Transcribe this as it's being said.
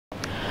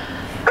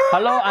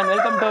Hello and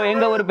welcome to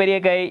எங்க ஊர் பெரிய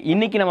கை.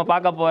 இன்னைக்கு நம்ம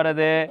பார்க்க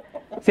போறது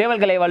சேவல்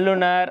கலை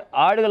வல்லுனர்,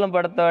 ஆடுகளம்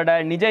படத்தோட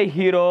நிஜ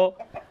ஹீரோ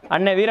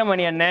அண்ணே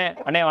வீரமணி அண்ணே.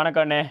 அண்ணே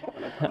வணக்கம் அண்ணே.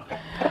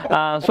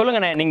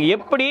 சொல்லுங்கண்ணே, நீங்க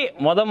எப்படி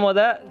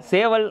முத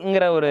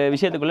சேவல்ங்கிற ஒரு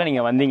விஷயத்துக்குள்ள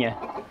நீங்க வந்தீங்க?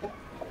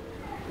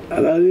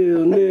 அதாவது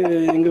வந்து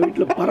எங்க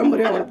வீட்டுல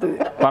பரம்பரையா வளர்த்தது.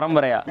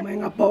 பரம்பரையா?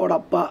 எங்க அப்பாவோட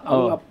அப்பா,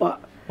 அவங்க அப்பா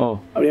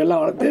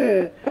அப்படியெல்லாம் வளர்த்து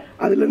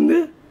அதுல இருந்து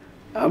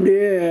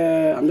அப்படியே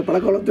அந்த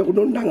பழக்க வளர்த்த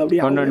கொண்டு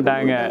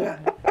வந்துட்டாங்க.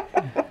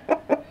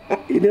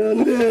 இது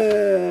வந்து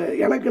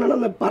எனக்கு என்னன்னா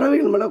அந்த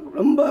பறவைகள் மேல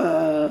ரொம்ப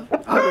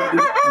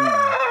ஆர்வம்.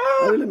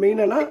 அதுல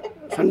மெயினா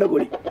சண்டை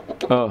கோழி,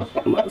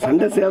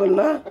 சண்டை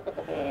சேவல்னா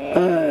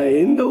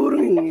எந்த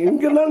ஊரும்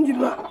எங்க இருந்தாலும்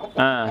சரிதான்,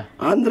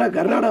 ஆந்திரா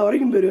கர்நாடகா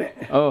வரைக்கும் போயிருவேன்.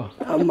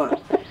 ஆமா,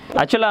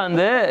 ஆக்சுவலாக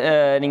வந்து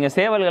நீங்கள்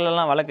சேவல்கள்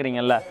எல்லாம்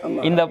வளர்க்குறீங்கல்ல,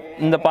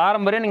 இந்த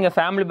பாரம்பரியம் நீங்கள்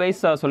ஃபேமிலி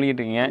வைஸாக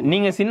சொல்லிக்கிட்டு இருக்கீங்க.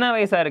 நீங்கள் சின்ன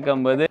வயசாக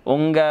இருக்கும்போது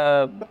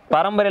உங்கள்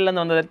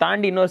பரம்பரையிலேருந்து வந்ததை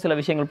தாண்டி இன்னொரு சில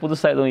விஷயங்கள்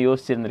புதுசாக எதுவும்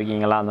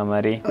யோசிச்சுருந்துருக்கீங்களா? அந்த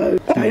மாதிரி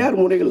தயார்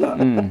முறைகள் தான்.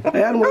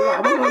 தயார் முறைகள்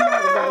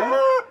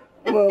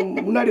அவங்க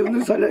முன்னாடி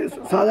வந்து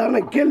சாதாரண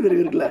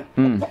கேழ்வரகு இருக்குல்ல,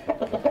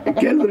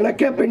 கேழ்வரகுனா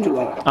கேப்பைன்னு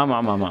சொல்லுவாங்க. ஆமாம்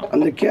ஆமாம் ஆமாம்.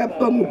 அந்த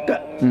கேப்பை முட்டை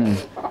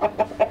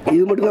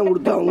இது மட்டும் தான்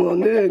கொடுத்தா அவங்க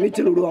வந்து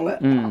நீச்சல் விடுவாங்க.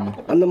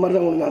 அந்த மாதிரி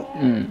தான் கொடுத்தாங்க.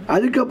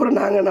 அதுக்கப்புறம்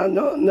நான்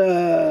இந்த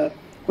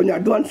கொஞ்சம்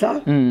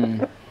அட்வான்ஸாக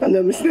அந்த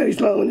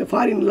மிஷினரிஸ்லாம் கொஞ்சம்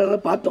ஃபாரின்ல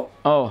தான் பார்த்தோம்.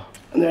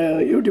 அந்த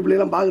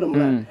யூடியூப்லாம்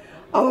பார்க்குறோம்ல,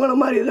 அவங்கள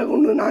மாதிரி இதை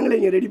கொண்டு நாங்களே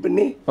இங்கே ரெடி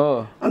பண்ணி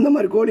அந்த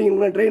மாதிரி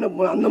கோடிங் ட்ரெயின்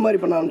அப் அந்த மாதிரி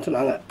பண்ண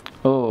ஆரம்பிச்சுனாங்க.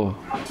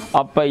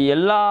 அப்போ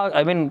எல்லா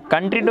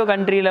கண்ட்ரி டு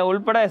கண்ட்ரியில்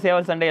உள்பட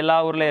சேவல் சண்டை எல்லா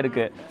ஊர்லேயும்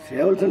இருக்கு.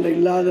 சேவல் சண்டை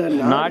இல்லாத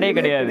நாடே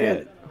கிடையாது.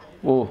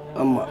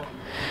 ஆமாம்.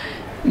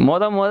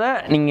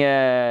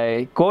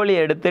 நீங்கள் கோழி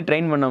எடுத்து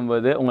ட்ரெயின்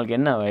பண்ணும்போது உங்களுக்கு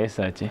என்ன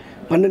வயசாச்சு?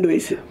 12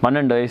 வயசு.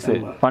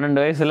 12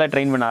 வயசுல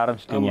ட்ரெயின் பண்ண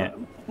ஆரம்பிச்சிட்டீங்க.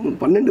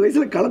 12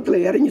 வயசுல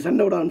களத்தில் இறங்கி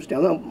சண்டை விட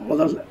ஆரம்பிச்சிட்டேன். அதான்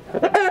முதல்ல.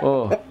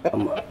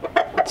 ஆமாம்,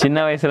 சின்ன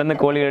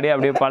வயசுலேருந்து கோழியோட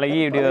அப்படியே பழகி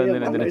இப்படி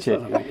வந்துருந்துச்சு.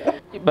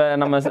 இப்போ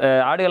நம்ம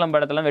ஆடுகளம்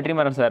படத்துல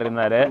வெற்றிமாறன் சார்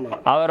இருந்தார்.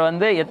 அவர்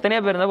வந்து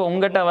எத்தனையோ பேர் இருந்தால்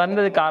உங்கள்கிட்ட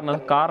வந்தது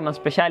காரணம்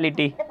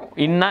ஸ்பெஷாலிட்டி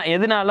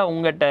எதனால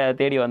உங்கள்கிட்ட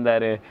தேடி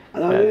வந்தார்?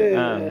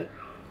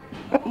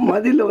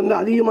 மதுரையில் வந்து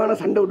அதிகமான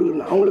சண்டை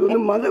விட்டுக்கணும். அவங்களுக்கு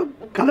வந்து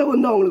கதை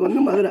வந்து அவங்களுக்கு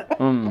வந்து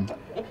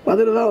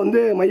மதுரை தான் வந்து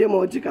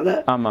மையமாக வச்சு கதை.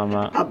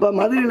 அப்போ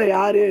மதுரையில்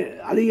யாரு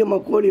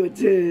அதிகமாக கோழி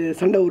வச்சு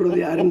சண்டை விடுறது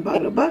யாருன்னு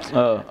பார்க்குறப்ப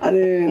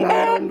அது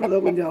நான்றதை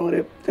கொஞ்சம் அவங்க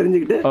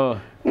தெரிஞ்சுக்கிட்டு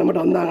நம்மகிட்ட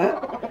வந்தாங்க.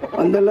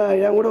 வந்தெல்லாம்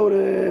என் கூட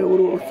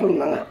ஒரு வருஷம்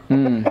இருந்தாங்க.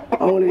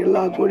 அவங்களுக்கு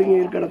எல்லா கோழிங்க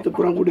இருக்க இடத்துக்கு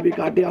புறம் கூட்டி போய்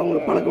காட்டி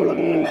அவங்களுக்கு பழக்க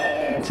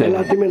வழக்கங்கள்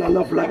எல்லாத்தையுமே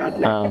நல்லா ஃபுல்லாக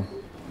காட்டினேன்.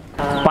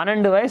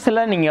 12 வயசுல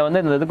நீங்க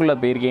வந்து இந்த இதுக்குள்ள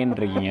போயிருக்கேன்னு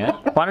இருக்கீங்க.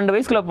 12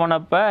 வயசுக்குள்ள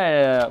போனப்ப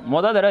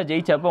முதல் தடவை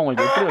ஜெயிச்சப்ப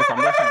உங்களுக்கு எப்படி ஒரு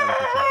சந்தோஷம்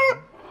கிடைச்சிச்சு?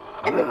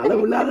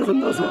 அளவில்லாத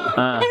சந்தோஷம்.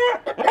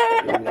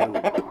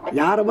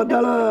 யாரை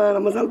பார்த்தாலும்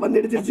நம்ம சால்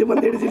பந்து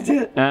அடிச்சிருச்சு.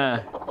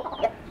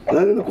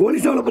 அதாவது இந்த கோழி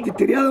சாவலை பத்தி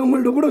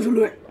தெரியாதவங்கள்ட்ட கூட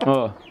சொல்லுவேன்.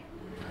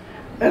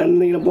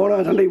 இன்னைக்கு நான்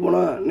போனோம், சண்டைக்கு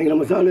போனோம், இன்னைக்கு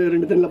நம்ம சால்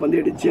 2 தண்ணியில்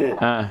பந்து அடிச்சு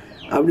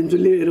அப்படின்னு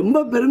சொல்லி ரொம்ப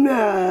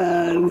பெருமையா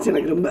இருந்துச்சு.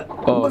 எனக்கு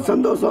ரொம்ப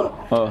சந்தோஷம்.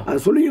 அது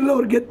சொல்லிக்கிறதுல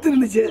ஒரு கெத்து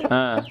இருந்துச்சு.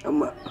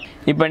 ஆமா.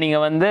 இப்போ நீங்க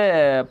வந்து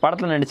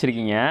படத்துல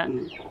நடிச்சிருக்கீங்க.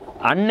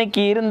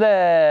 அன்னைக்கு இருந்த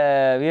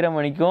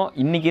வீரமணிக்கும்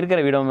இன்னைக்கு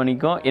இருக்கிற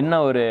வீரமணிக்கும்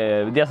என்ன ஒரு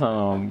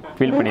வித்தியாசம்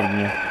ஃபீல்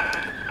பண்ணிருக்கீங்க?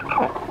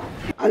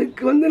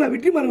 அதுக்கு வந்து நான்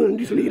வெற்றிமாறன்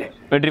நன்றி சொல்லிக்கிறேன்.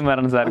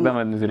 வெற்றிமாறன் சாருக்கு தான்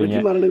வந்து சொல்றீங்க.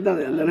 வெற்றிமாறனுக்கு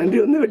தான் அந்த நன்றி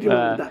வந்து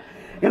வெற்றிமாறன் தான்.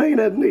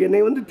 எனக்கு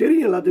என்னை வந்து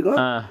தெரியும்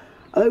எல்லாத்துக்கும்.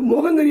 அது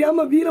முகம்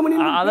தெரியாம வீரமணி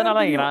அதனால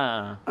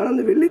ஆனா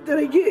அந்த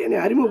வெள்ளித்திரைக்கு என்னை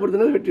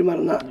அறிமுகப்படுத்தினது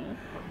வெற்றிமாறன் தான்.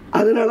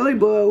 அதனாலதான்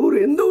இப்போ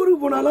எந்த ஊருக்கு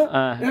போனாலும்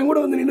என் கூட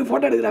வந்து நின்று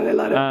போட்டோ எடுக்கிறாங்க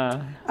எல்லாரும்.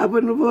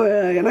 அப்ப இப்போ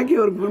எனக்கே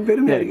ஒரு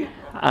பெருமையா இருக்கு.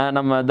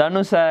 நம்ம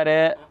தனு சாரு,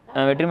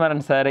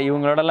 வெற்றிமாறன் சார்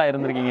இவங்களோடலாம்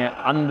இருந்திருக்கீங்க.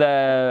 அந்த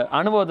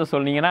அனுபவத்தை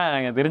சொன்னீங்கன்னா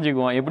நாங்கள்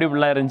தெரிஞ்சுக்குவோம் எப்படி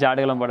இப்படிலாம் இருந்துச்சு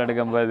ஆடுகளம் படம்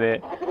எடுக்கும்போது.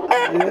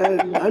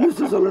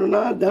 தனுஷ்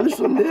சொல்லணும்னா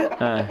தனுஷ் வந்து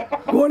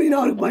கோழினா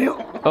அவருக்கு பயம்.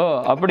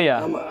 அப்படியா?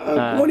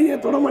 கோழியை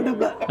தொட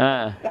மாட்டேப்ப.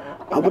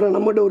 அப்புறம்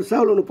நம்மகிட்ட ஒரு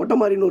சேவல் ஒன்று பொட்டை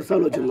மாதிரின்னு ஒரு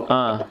சேவல் வச்சிருந்தோம்.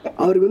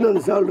 அவருக்கு வந்து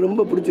அந்த சேவல்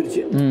ரொம்ப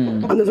பிடிச்சிருச்சு.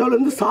 அந்த சேவல்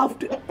வந்து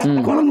சாஃப்ட்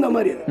குழந்த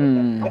மாதிரி.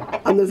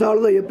 அந்த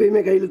சேவல் தான்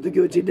எப்பயுமே கையில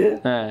தூக்கி வச்சுட்டு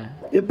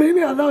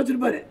எப்பயுமே அதான்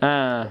வச்சிருப்பாரு.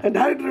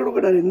 டைரக்டரோட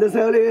கூட்டாரு, இந்த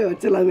சேவலையே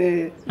வச்சிடலாமே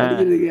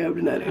அடிக்கிறதுக்கு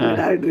அப்படின்னாரு.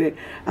 டைரக்டர்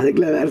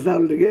அதுக்குள்ள வேற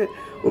சேவல் இருக்கு,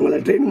 உங்களை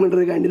ட்ரெயின்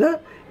பண்றதுக்காண்டி தான்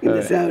இந்த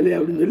சேவலே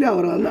அப்படின்னு சொல்லி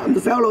அவர் அந்த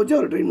சேவலை வச்சு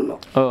அவரை ட்ரெயின்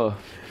பண்ணோம்.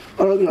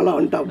 அவருக்கு நல்லா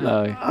வந்துட்டாப்ல.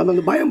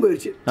 அந்த பயம்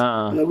போயிடுச்சு,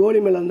 அந்த கோழி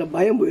மேல அந்த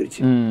பயம்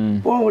போயிடுச்சு.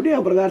 போகட்டி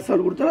அப்புறம் வேற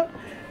சேவல் கொடுத்தா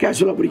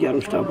கேஷுவலாக பிடிக்க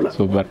ஆரம்பிச்சிட்டாப்ல.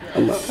 சூப்பர்.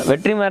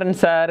 வெற்றிமாறன்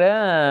சார்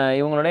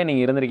இவங்களோட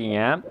நீங்கள்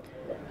இருந்திருக்கீங்க.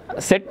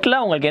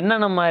 செட்டில் உங்களுக்கு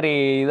என்னென்ன மாதிரி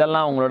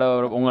இதெல்லாம் உங்களோட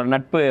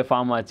நட்பு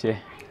ஃபார்ம் ஆச்சு?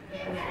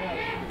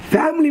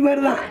 ஃபேமிலி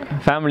மாதிரி தான்.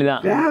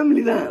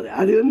 ஃபேமிலி தான்.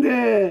 அது வந்து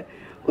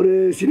ஒரு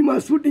சினிமா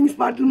ஷூட்டிங்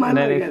ஸ்பாட்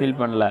மாதிரி ஃபீல்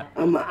பண்ணல.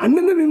 ஆமாம்,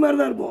 அண்ணன் தம்பி மாதிரி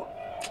தான் இருப்போம்.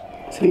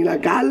 சரிங்களா?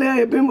 காலைல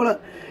எப்பயும் போல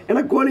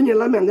ஏன்னா கோழிங்க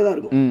எல்லாமே அங்கே தான்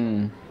இருக்கும்.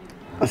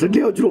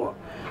 செட்லேயே வச்சுருவோம்.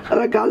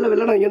 அதான் காலைல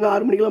வெள்ளை இங்கேருந்து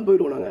 6 மணிக்கெல்லாம்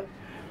போயிடுவோம். நாங்கள்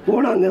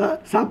போனால் அங்கே தான்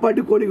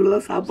சாப்பாட்டு, கோழிக்குள்ளே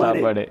தான்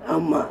சாப்பாடு.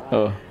 ஆமாம்.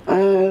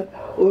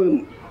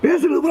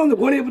 பேசுறது அப்புறம் அந்த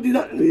கோழியை பற்றி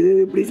தான், இது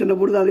இப்படி சண்டை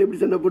போடுது, அது எப்படி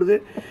சண்டை போடுது,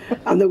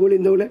 அந்த கோழி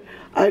இந்த கோழி.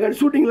 அதுக்காண்டி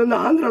ஷூட்டிங்லேருந்து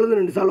ஆந்திராவிலேருந்து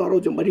 2 சால் வர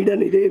வச்சோம்.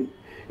 பட்டிடான்னு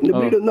இந்த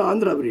பிரீடு வந்து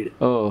ஆந்திரா பிரீடு.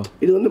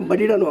 இது வந்து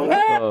பட்டிடான்னுவாங்க.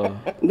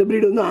 இந்த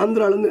பிரீடு வந்து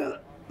ஆந்திராலேருந்து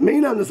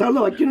மெயினாக அந்த சால்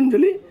தான் வைக்கணும்னு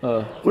சொல்லி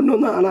கொண்டு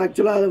வந்தோம். ஆனால்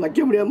ஆக்சுவலாக அதை வைக்க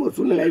முடியாமல் ஒரு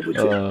சூழ்நிலை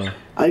ஆகிப்போச்சு.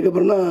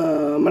 அதுக்கப்புறம் தான்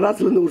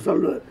மெட்ராஸ்லேருந்து ஒரு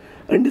சால்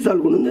 2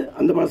 சால் கொண்டு வந்து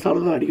அந்த பல சாலை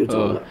தான் அடிக்க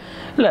வச்சுருவாங்க.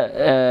 இல்லை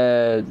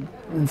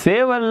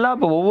சேவல்லாம்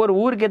இப்போ ஒவ்வொரு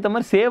ஊருக்கு ஏற்ற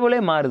மாதிரி சேவலே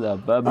மாறுதா?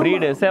 இப்போ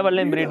பிரீடு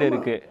சேவல்லையும் பிரீடு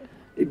இருக்கு.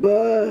 இப்போ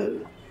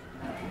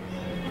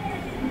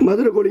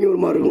மதுரை கோழிங்க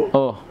ஒரு மாதிரி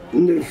இருக்கும்.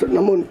 இந்த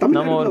நம்ம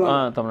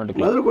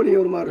தமிழ்நாட்டுக்கு மதுரை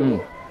கோழிங்க ஒரு மாதிரி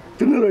இருக்கும்.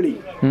 திருநெல்வேலி,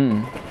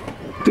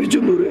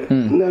 திருச்செந்தூர்,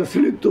 இந்த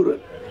சிலுத்தூர்,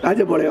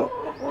 ராஜபாளையம்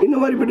இந்த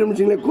மாதிரி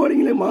போயிட்டு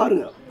கோழிங்களே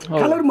மாறுங்க.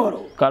 கலர்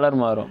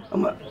மாறும்.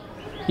 ஆமாம்.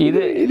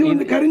 இது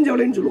வந்து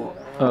கரிஞ்சவளைன்னு சொல்லுவோம்.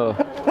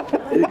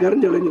 இது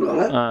கரிஞ்சவளைன்னு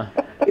சொல்லுவாங்க.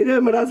 இதே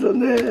மெட்ராஸ்ல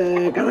வந்து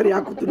கலர்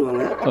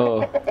யாக்குத்துடுவாங்க.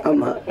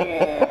 ஆமாம்.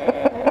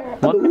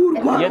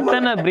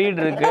 எத்தனை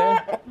பிரீட் இருக்கு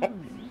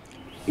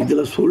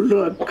இதுல? சொல்ற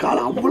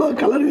அவ்வளோ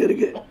கலர்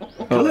இருக்கு.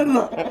 கலர்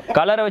தான்,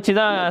 கலரை வச்சு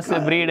தான்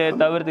பிரீடு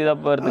தவிர்த்து இதை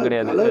பொறுத்து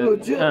கிடையாது. கலர்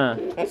வச்சு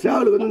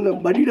சேவலுக்கு வந்து இந்த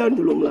பட்டிடான்னு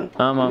சொல்லுவோம்ல.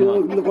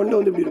 இந்த கொண்டை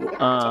வந்து இப்படி இருக்கும்.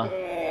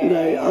 இந்த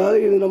அதாவது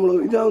இது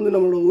இதான் வந்து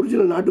நம்மளோட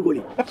ஒரிஜினல்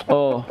நாட்டுக்கோழி.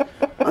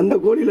 அந்த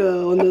கோழியில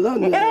வந்துதான்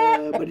இந்த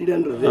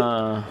பட்டிடான்றது.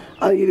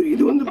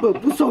 இது வந்து இப்போ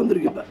புதுசாக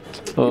வந்திருக்கு.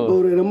 இப்போ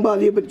ஒரு ரொம்ப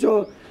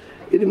அதிகபட்சம்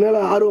இது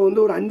மேல ஆர்வம்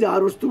வந்து ஒரு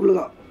 5-6 வருஷத்துக்குள்ள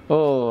தான்.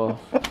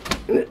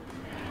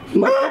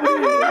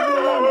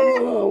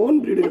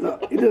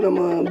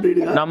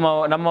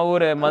 நம்ம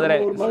ஊர் மதுரை.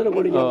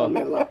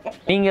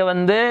 நீங்க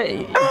வந்து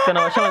இத்தனை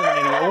வருஷம்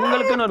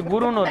உங்களுக்குன்னு ஒரு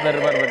குருன்னு ஒருத்தர்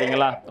இருப்பார்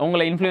பார்த்தீங்களா?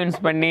 உங்களை இன்ஃப்ளூயன்ஸ்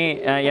பண்ணி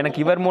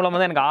எனக்கு இவர் மூலமா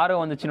தான் எனக்கு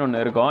ஆர்வம் வந்துச்சுன்னு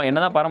ஒன்று இருக்கும்.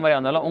 என்னதான் பரம்பரையா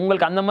இருந்தாலும்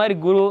உங்களுக்கு அந்த மாதிரி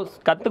குரு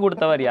கற்றுக்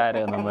கொடுத்தவர்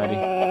யாரு? அந்த மாதிரி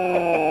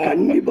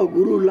கண்டிப்பா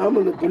குரு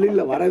இல்லாமல் இந்த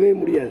தொழிலில் வரவே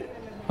முடியாது.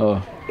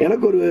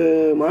 எனக்கு ஒரு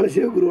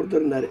மானசீக குரு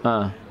ஒருத்தர் இருந்தார்.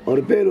 அவர்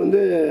பேர் வந்து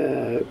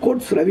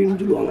கோட்ஸ் ரவின்னு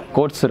சொல்லுவாங்க.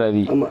 கோட்ஸ்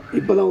ரவி. ஆமாம்.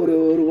 இப்போ தான் ஒரு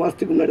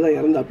மாதத்துக்கு முன்னாடி தான்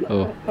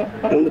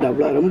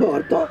இறந்துட்டாப்புல. ரொம்ப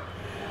வருத்தம்.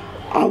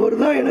 அவர்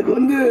தான் எனக்கு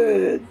வந்து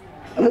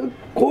அதாவது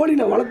கோழி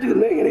நான்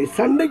வளர்த்துக்கிறேன் எனக்கு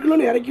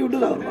சண்டைக்குள்ளே இறக்கி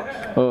விட்டு தான் வருவான்.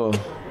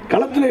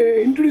 களத்தில்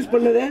இன்ட்ரடியூஸ்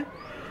பண்ணதே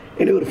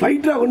எனக்கு ஒரு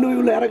ஃபைட்டராக கொண்டு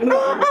போய் உள்ள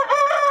இறக்கணும்.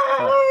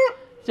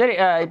 சரி,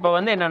 இப்போ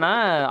வந்து என்னென்னா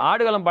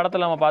ஆடுகளம்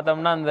படத்தில் நம்ம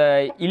பார்த்தோம்னா அந்த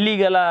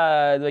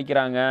இல்லீகலாக இது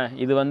வைக்கிறாங்க,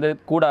 இது வந்து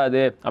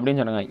கூடாது அப்படின்னு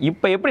சொன்னாங்க.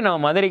 இப்போ எப்படி நம்ம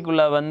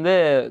மதுரைக்குள்ளே வந்து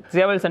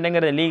சேவல்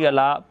சண்டைங்கிறது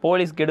லீகலாக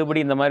போலீஸ் கெடுபடி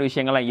இந்த மாதிரி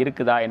விஷயங்கள்லாம்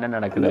இருக்குதா? என்ன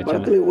நடக்குது?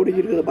 படத்தில்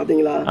ஓடிக்கிட்டு இருக்கிறத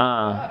பார்த்தீங்களா?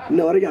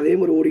 இன்ன வரைக்கும் அதே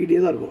மாதிரி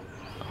ஓடிக்கிட்டே தான் இருக்கும்.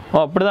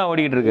 அப்படி தான்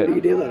ஓடிக்கிட்டு இருக்கு.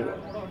 ஓடிக்கிட்டே தான்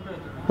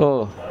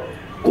இருக்கும்.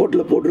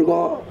 கோர்ட்டில்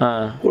போட்டிருக்கோம்.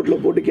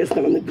 கோர்ட்டில் போட்டு கேஸ்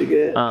நடந்துட்டு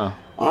இருக்கு.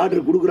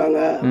 ஆர்டர் கொடுக்குறாங்க,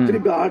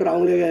 திருப்பி ஆர்டர்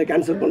அவங்களே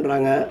கேன்சல்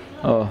பண்ணுறாங்க.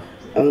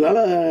 அதனால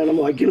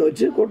நம்ம வக்கீலை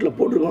வச்சு கோர்ட்டில்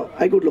போட்டிருக்கோம்.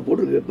 ஹைகோர்ட்டில்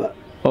போட்டிருக்கு இப்போ.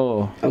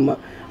 ஆமாம்.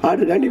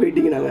 ஆர்டருக்காண்டி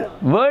வெயிட்டிங். நாங்கள்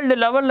வேர்ல்டு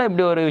லெவலில்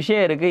இப்படி ஒரு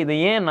விஷயம் இருக்குது. இது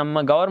ஏன்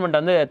நம்ம கவர்மெண்ட்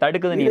வந்து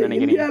தடுக்குதுன்னு நீங்கள்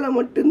நினைக்கிறீங்க? இந்தியாவில்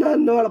மட்டும்தான்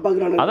இந்த வேலை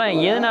பார்க்குறாங்க. அதான்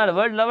எதனால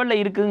வேர்ல்டு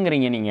லெவலில்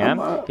இருக்குங்கிறீங்க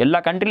நீங்கள்? எல்லா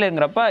கண்ட்ரியில்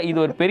இருக்கிறப்ப இது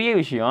ஒரு பெரிய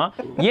விஷயம்.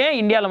 ஏன்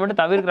இந்தியாவில்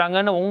மட்டும்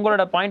தவிர்க்கிறாங்கன்னு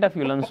உங்களோட பாயிண்ட் ஆஃப்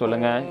வியூலன்னு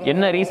சொல்லுங்கள்.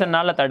 என்ன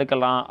ரீசன்னால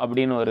தடுக்கலாம்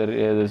அப்படின்னு ஒரு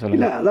இது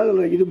சொல்லுங்கள்.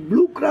 அதாவது இது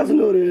ப்ளூ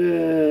கிராஸ்னு ஒரு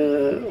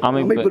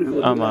அமைப்பு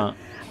இருக்குது. ஆமாம்.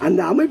 அந்த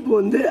அமைப்பு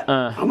வந்து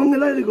அவங்க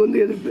தான் இதுக்கு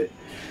வந்து எதிர்ப்பு.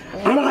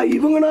 ஆனால்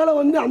இவங்களால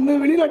வந்து அந்த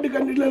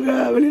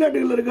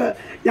வெளிநாட்டுகளில் இருக்க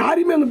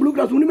யாரையுமே அந்த ப்ளூ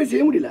கிராஸ் ஒன்றுமே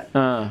செய்ய முடியல.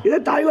 இதே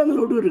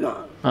தாய்லாந்தில் விட்டு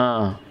இருக்கான்.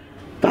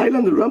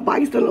 தாய்லாந்தில் விடுறான்,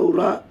 பாகிஸ்தானில்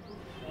விடுறான்,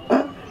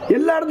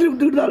 எல்லா இடத்துலையும்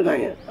விட்டுக்கிட்டு தான்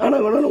இருக்காங்க. ஆனால்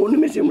இவனால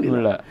ஒன்றுமே செய்ய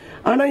முடியல.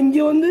 ஆனால்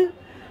இங்கே வந்து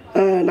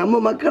நம்ம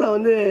மக்களை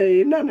வந்து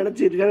என்ன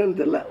நினச்சிட்டு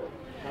இருக்காங்கன்னு தெரியல.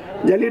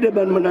 ஜல்லிக்கட்டை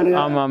பேன் பண்ணானுங்க.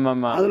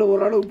 அதில்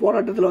ஓரளவுக்கு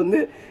போராட்டத்தில் வந்து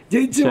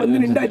ஜெயிச்சு வந்து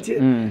நின்றாச்சு.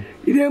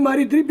 இதே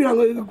மாதிரி திருப்பி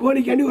நாங்கள்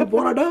கோழிக்காண்டி ஒரு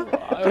போராட்டம்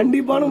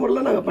கண்டிப்பான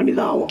முறையில் நாங்கள் பண்ணி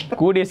தான் ஆகும்.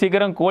 கூடிய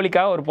சீக்கிரம்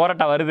கோழிக்காக ஒரு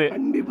போராட்டம் வருது.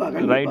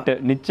 கண்டிப்பாக. ரைட்டு.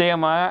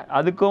 நிச்சயமாக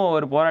அதுக்கும்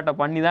ஒரு போராட்டம்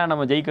பண்ணி தான்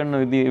நம்ம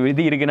ஜெயிக்கணும்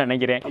விதி இருக்குன்னு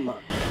நினைக்கிறேன்.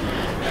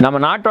 நம்ம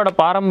நாட்டோட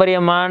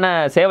பாரம்பரியமான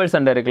சேவல்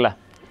சண்டை இருக்குல்ல,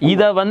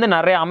 இதை வந்து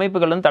நிறைய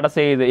அமைப்புகள் வந்து தடை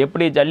செய்யுது.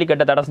 எப்படி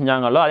ஜல்லிக்கட்டை தடை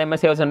செஞ்சாங்களோ அதே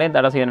மாதிரி சேவல் சண்டையும்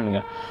தடை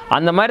செய்யணுங்க.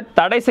 அந்த மாதிரி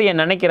தடை செய்ய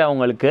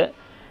நினைக்கிறவங்களுக்கு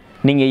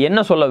நீங்கள் என்ன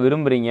சொல்ல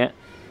விரும்புகிறீங்க?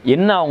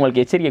 என்ன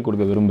அவங்களுக்கு எச்சரிக்கை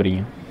கொடுக்க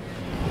விரும்புகிறீங்க?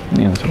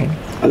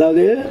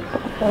 அதாவது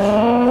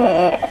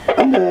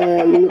அந்த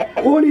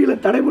கோழிகளை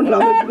தடை பண்ணுற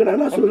அமைப்புக்கு நான்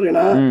என்ன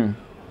சொல்கிறேன்னா,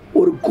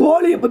 ஒரு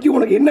கோழியை பற்றி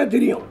உனக்கு என்ன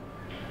தெரியும்?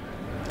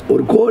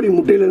 ஒரு கோழி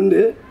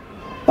முட்டையிலேருந்து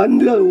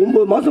வந்து அது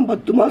 9 மாதம்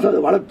 10 மாதம்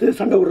அதை வளர்த்து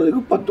சண்டை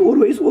விடுறதுக்கு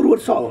 1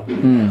 வருஷம் ஆகும்.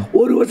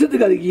 ஒரு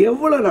வருஷத்துக்கு அதுக்கு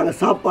எவ்வளோ நாங்கள்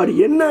சாப்பாடு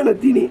என்னென்ன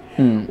தீனி,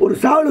 ஒரு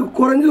சாவலுக்கு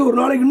குறைஞ்சது ஒரு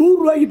நாளைக்கு 100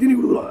 ரூபாய்க்கு தீனி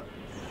கொடுக்குறோம்.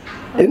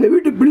 எங்கள்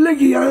வீட்டு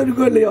பிள்ளைக்கு யாரும்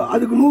இருக்கோ இல்லையோ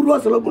அதுக்கு 100 ரூபா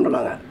செலவு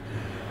பண்ணுறாங்க.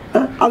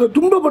 அதை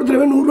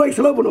துன்பப்படுத்துறவன் 100 ரூபாய்க்கு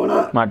செலவு பண்ணுவானா?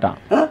 மாட்டான்.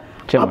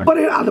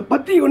 அப்புறம் அதை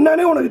பற்றி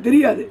என்னன்னே உனக்கு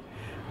தெரியாது.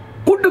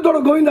 கூட்டத்தோட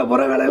கோவிந்தா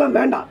போகிற வேலையெல்லாம்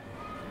வேண்டாம்.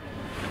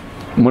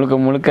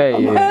 முழுக்க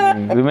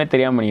எதுவுமே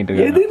தெரியாமல் பண்ணிட்டு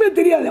இருக்கு. எதுவுமே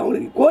தெரியாது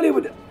அவங்களுக்கு. கோழியை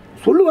பற்றி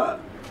சொல்லுவான்,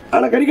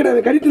 ஆனால் கறிக்கடை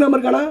கறித்து நம்ம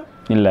இருக்கானா?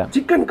 இல்லை.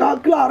 சிக்கன்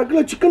 1/4 கிலோ 1/2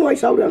 கிலோ சிக்கன்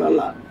வாங்கி சாப்பிடுவேன்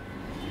நல்லா.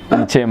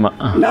 நிச்சயமா.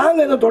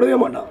 நாங்கள் இதை தொடவே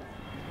மாட்டோம்.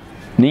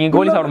 நீங்கள்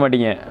கோழி சாப்பிட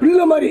மாட்டீங்க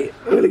இல்லை மாதிரி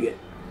எங்களுக்கு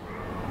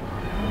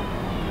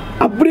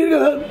அப்படி இருக்க.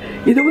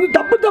 இது வந்து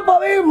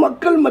தப்பாகவே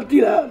மக்கள்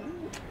மத்தியில்,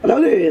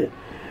 அதாவது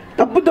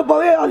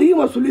தப்பாகவே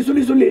அதிகமாக சொல்லி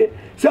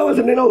சேவை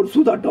சண்டைனா ஒரு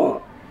சூதாட்டம்,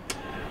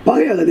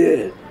 பகையாகுது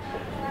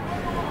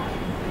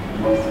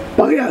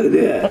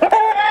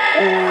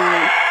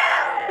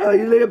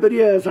இதுலேயே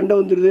பெரிய சண்டை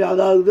வந்துடுது,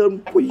 அதாவது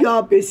பொய்யா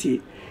பேசி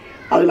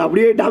அதில்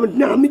அப்படியே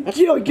டாமிட்னு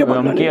அமைக்கியே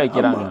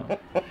வைக்கிறாங்க.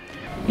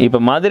 இப்போ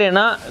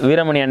மதுரைனா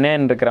வீரமணி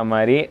அண்ணன் இருக்கிற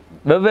மாதிரி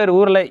வெவ்வேறு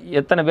ஊரில்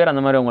எத்தனை பேர்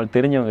அந்த மாதிரி உங்களுக்கு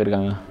தெரிஞ்சவங்க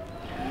இருக்காங்க?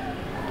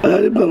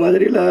 அதாவது இப்போ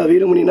மதுரையில்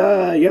வீரமணினா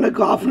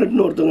எனக்கு ஆஃப்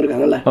நட்னு ஒருத்தவங்க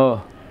இருக்காங்கல்ல. ஓ,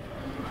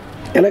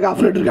 எனக்கு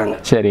ஆஃப் நட் இருக்காங்க.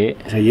 சரி,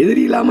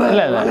 எதிரி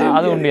இல்லாமல்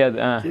அது முடியாது.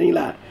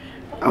 சரிங்களா,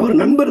 அவர்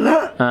நண்பர்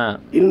தான்,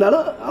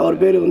 இருந்தாலும் அவர்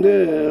பேர் வந்து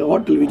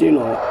ஹோட்டல்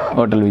விஜய்னு.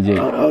 ஹோட்டல்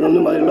விஜய் அவர்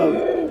வந்து மதுரையில்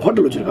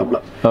ஹோட்டல் வச்சுருக்காப்புல.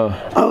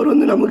 அவர்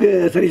வந்து நமக்கு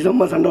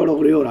சரிசமமாக சண்டை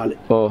விடக்கூடிய ஒரு ஆள்.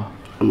 ஓ,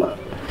 ஆமாம்.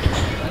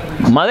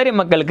 மதுரை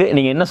மக்களுக்கு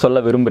நீங்கள் என்ன சொல்ல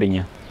விரும்புகிறீங்க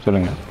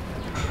சொல்லுங்கள்.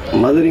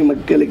 மதுரை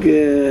மக்களுக்கு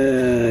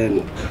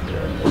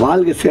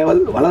வாழ்க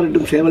சேவல்,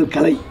 வளரட்டும் சேவல்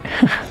கலை.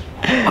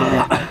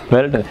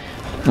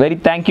 வெரி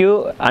தேங்க்யூ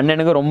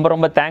அண்ணனுக்கு, ரொம்ப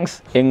ரொம்ப தேங்க்ஸ்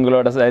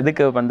எங்களோட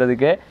இதுக்கு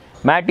பண்ணுறதுக்கு.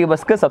 மேட்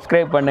டியூபர்ஸ்க்கு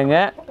சப்ஸ்கிரைப்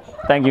பண்ணுங்கள்.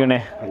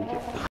 தேங்க்யூண்ணே.